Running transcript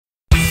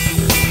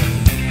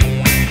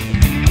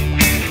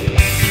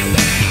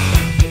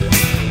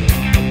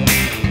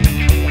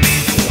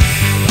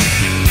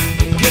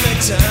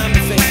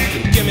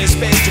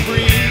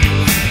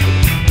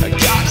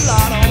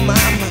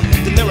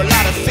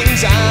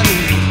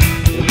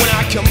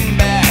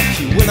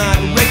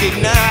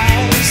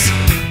recognize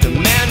the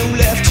man who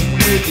left you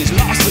with his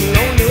lost and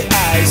lonely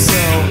eyes.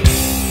 So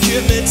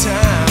give me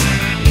time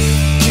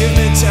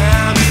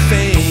to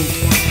think.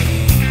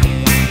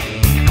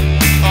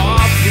 Oh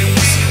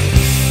please,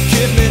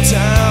 give me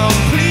time,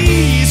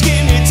 please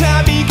give me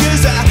time,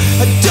 because I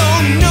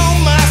don't know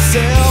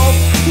myself.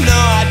 No,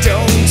 I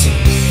don't.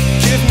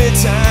 Give me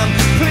time,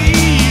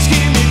 please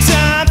give me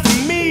time for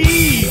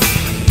me.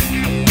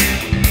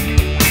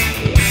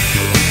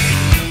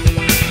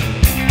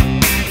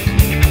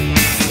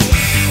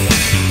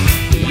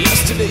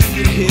 Yesterday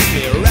you hit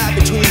me right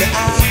between the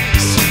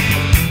eyes,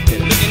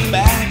 and looking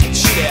back it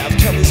should have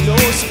come as no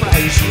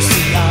surprise. You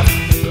see, I've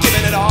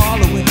given it all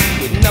away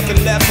with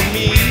nothing left for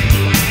me.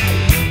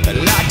 I'd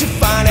like to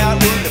find out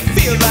what it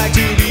feels like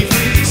to be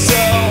free. So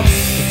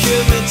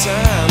give me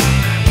time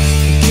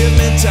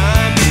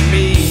for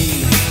me.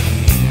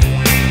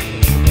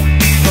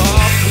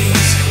 Oh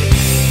please,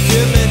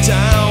 give me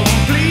time,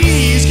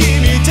 please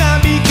give me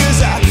time,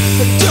 because I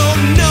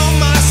don't know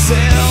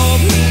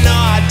myself. No,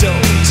 I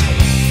don't.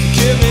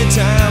 Give me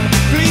time,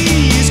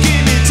 please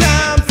give me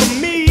time for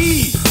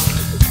me.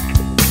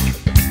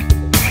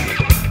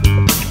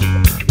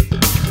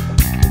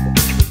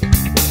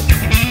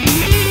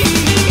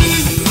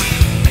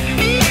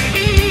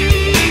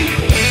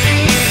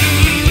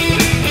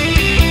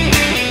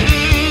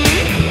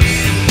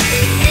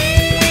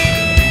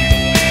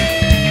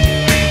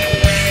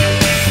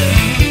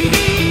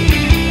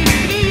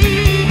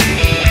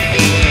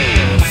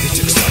 It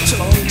took such a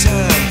long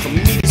time for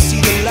me to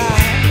see the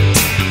light,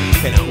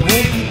 and I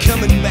won't be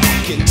coming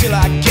back until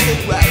I get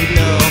it right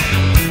now.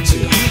 So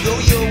you go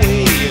your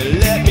way, you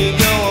let me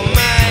go on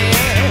mine.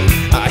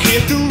 I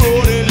hit the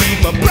road and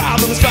leave my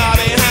problems far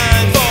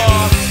behind.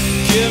 For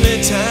give me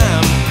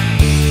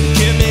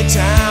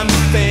time to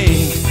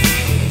think.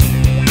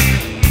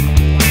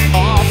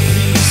 Oh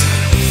please,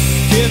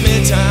 give me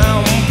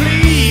time,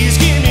 please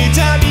give me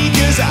time,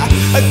 because I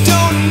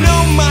don't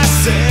know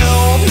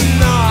myself.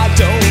 No, I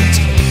don't.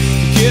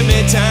 Give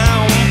me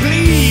time,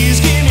 please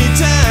give me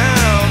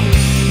time.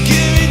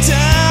 Give me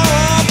time,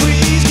 oh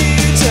please give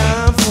me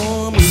time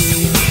for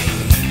me.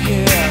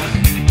 Yeah,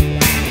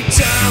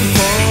 time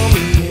for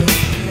me.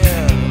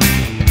 Yeah,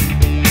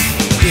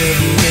 give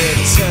me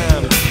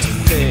time to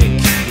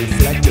think,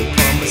 reflect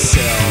upon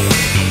myself.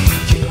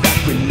 Get back,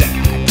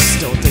 relax,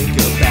 don't think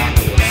about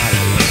nobody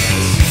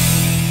else.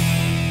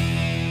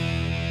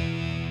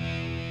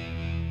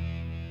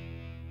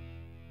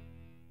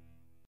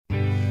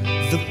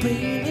 The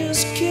pain is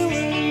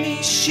killing me,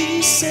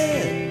 she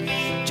said.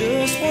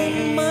 Just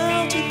 1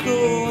 mile to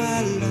go,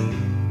 I love.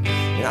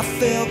 And I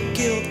felt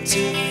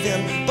guilty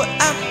then, but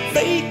I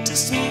faked a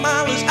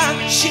smile as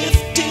I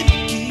shifted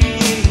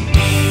gears.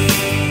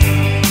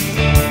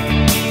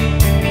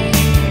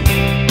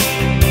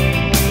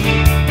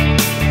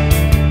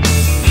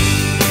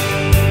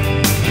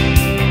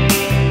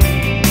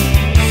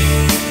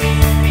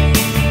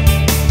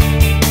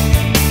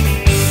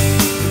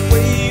 The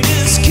weight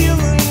is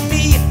killing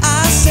me,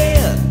 I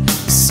said.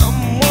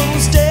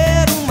 Someone's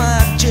dead whom I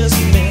just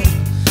met,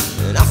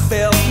 and I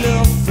felt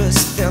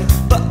nervous then,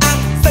 but I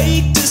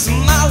faked a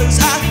smile as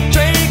I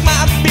drank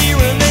my beer,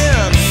 and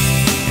then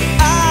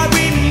I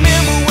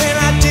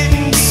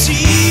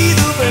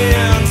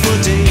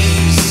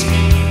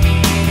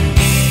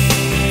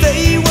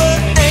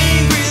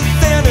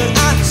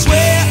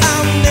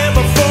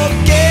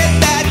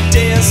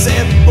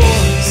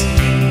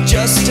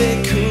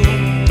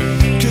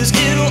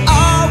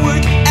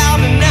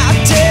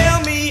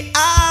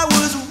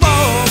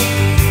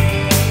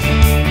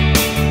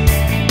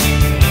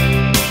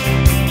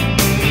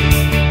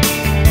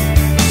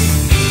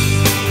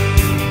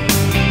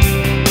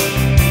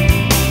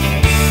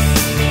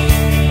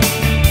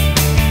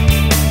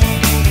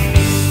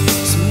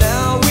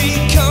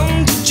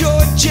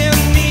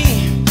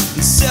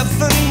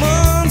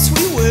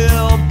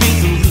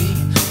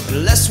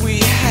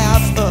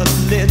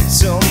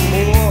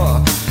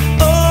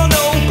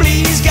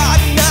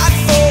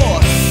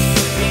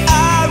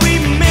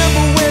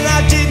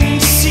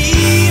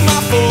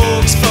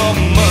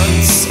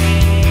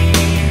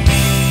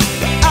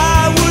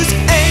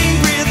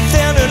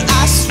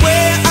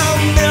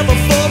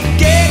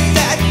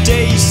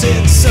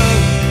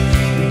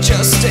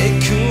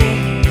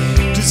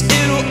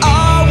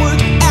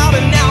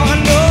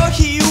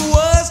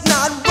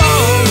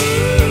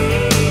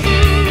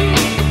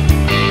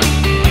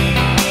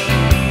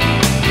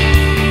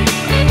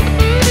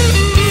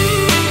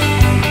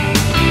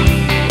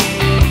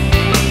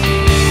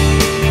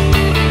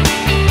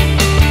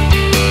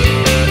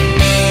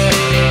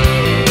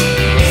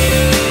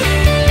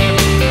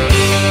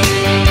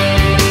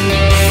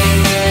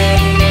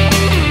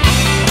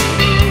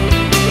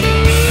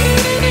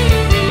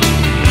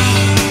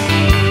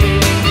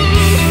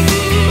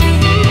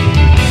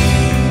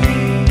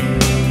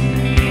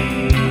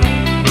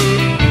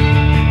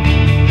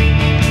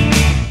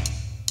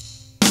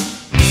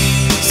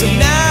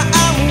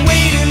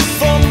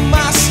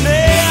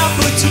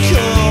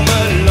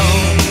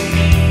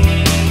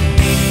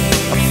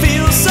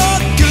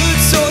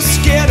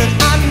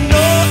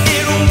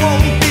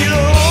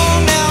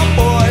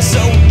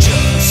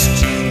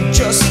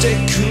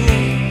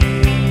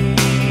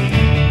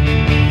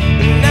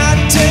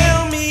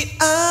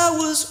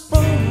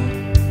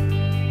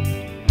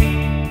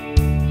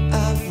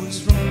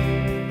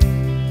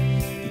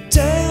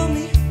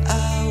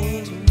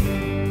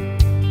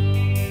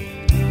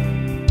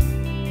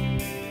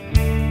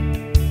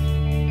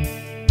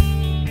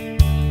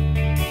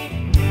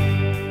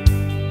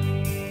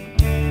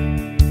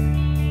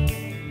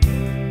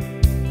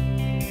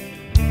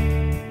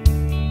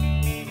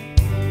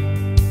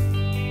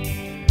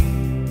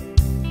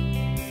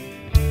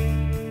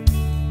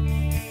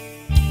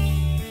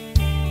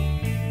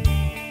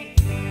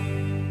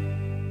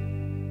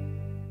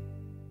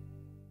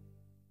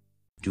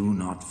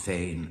not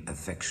feign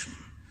affection,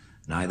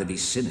 neither be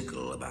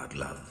cynical about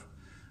love,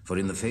 for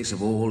in the face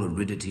of all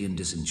aridity and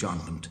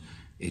disenchantment,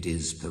 it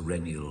is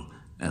perennial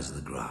as the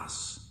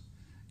grass.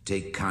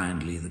 Take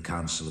kindly the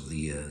counsel of the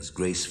years,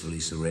 gracefully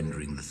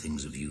surrendering the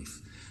things of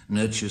youth.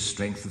 Nurture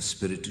strength of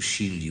spirit to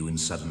shield you in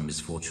sudden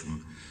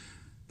misfortune.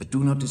 But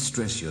do not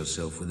distress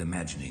yourself with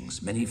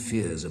imaginings. Many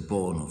fears are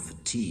born of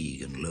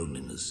fatigue and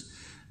loneliness.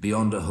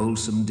 Beyond a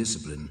wholesome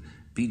discipline,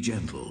 be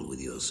gentle with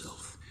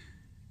yourself.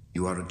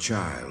 You are a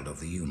child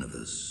of the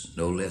universe,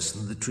 no less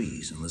than the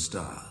trees and the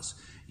stars.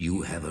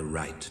 You have a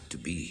right to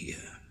be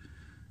here.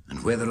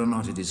 And whether or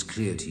not it is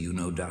clear to you,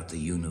 no doubt the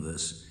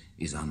universe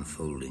is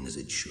unfolding as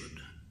it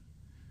should.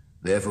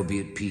 Therefore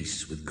be at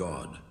peace with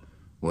God,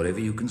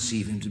 whatever you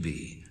conceive him to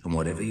be, and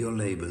whatever your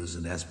labors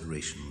and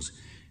aspirations.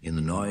 In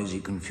the noisy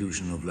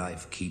confusion of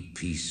life, keep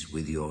peace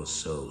with your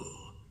soul.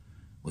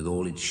 With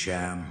all its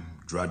sham,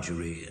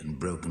 drudgery, and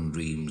broken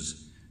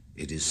dreams,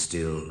 it is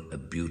still a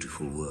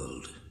beautiful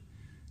world.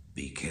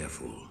 Be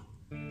careful.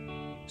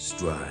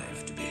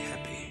 Strive to be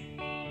happy.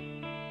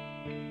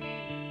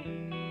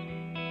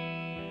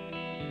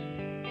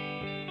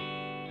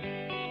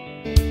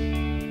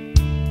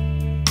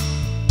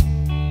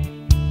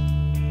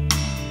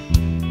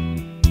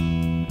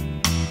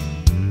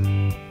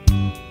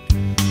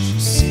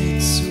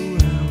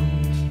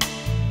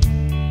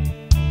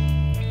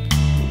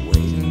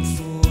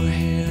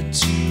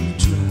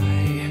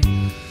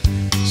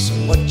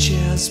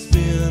 Has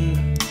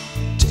been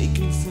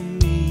taken from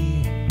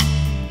me.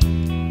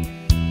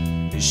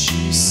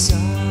 She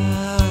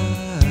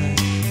sighed.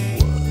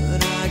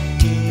 What I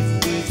gave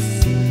with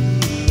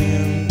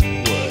feeling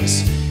was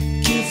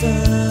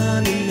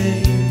given a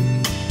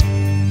name,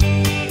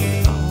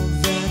 and all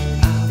that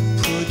I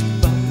put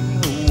by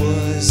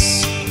was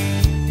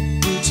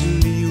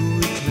brutally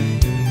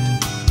reclaimed.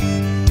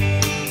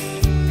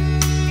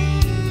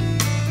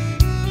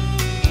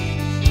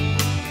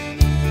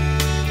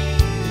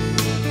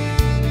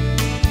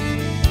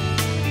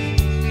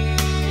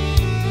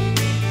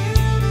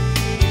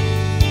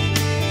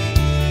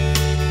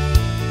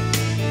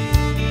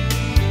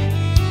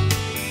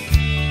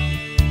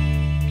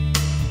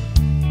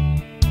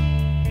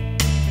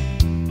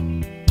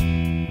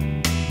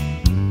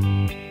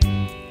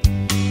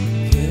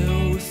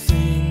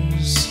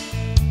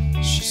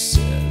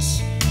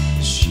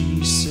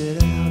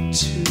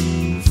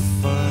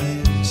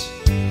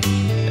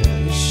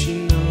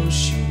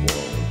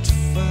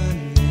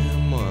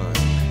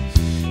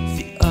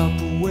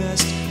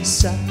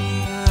 Side.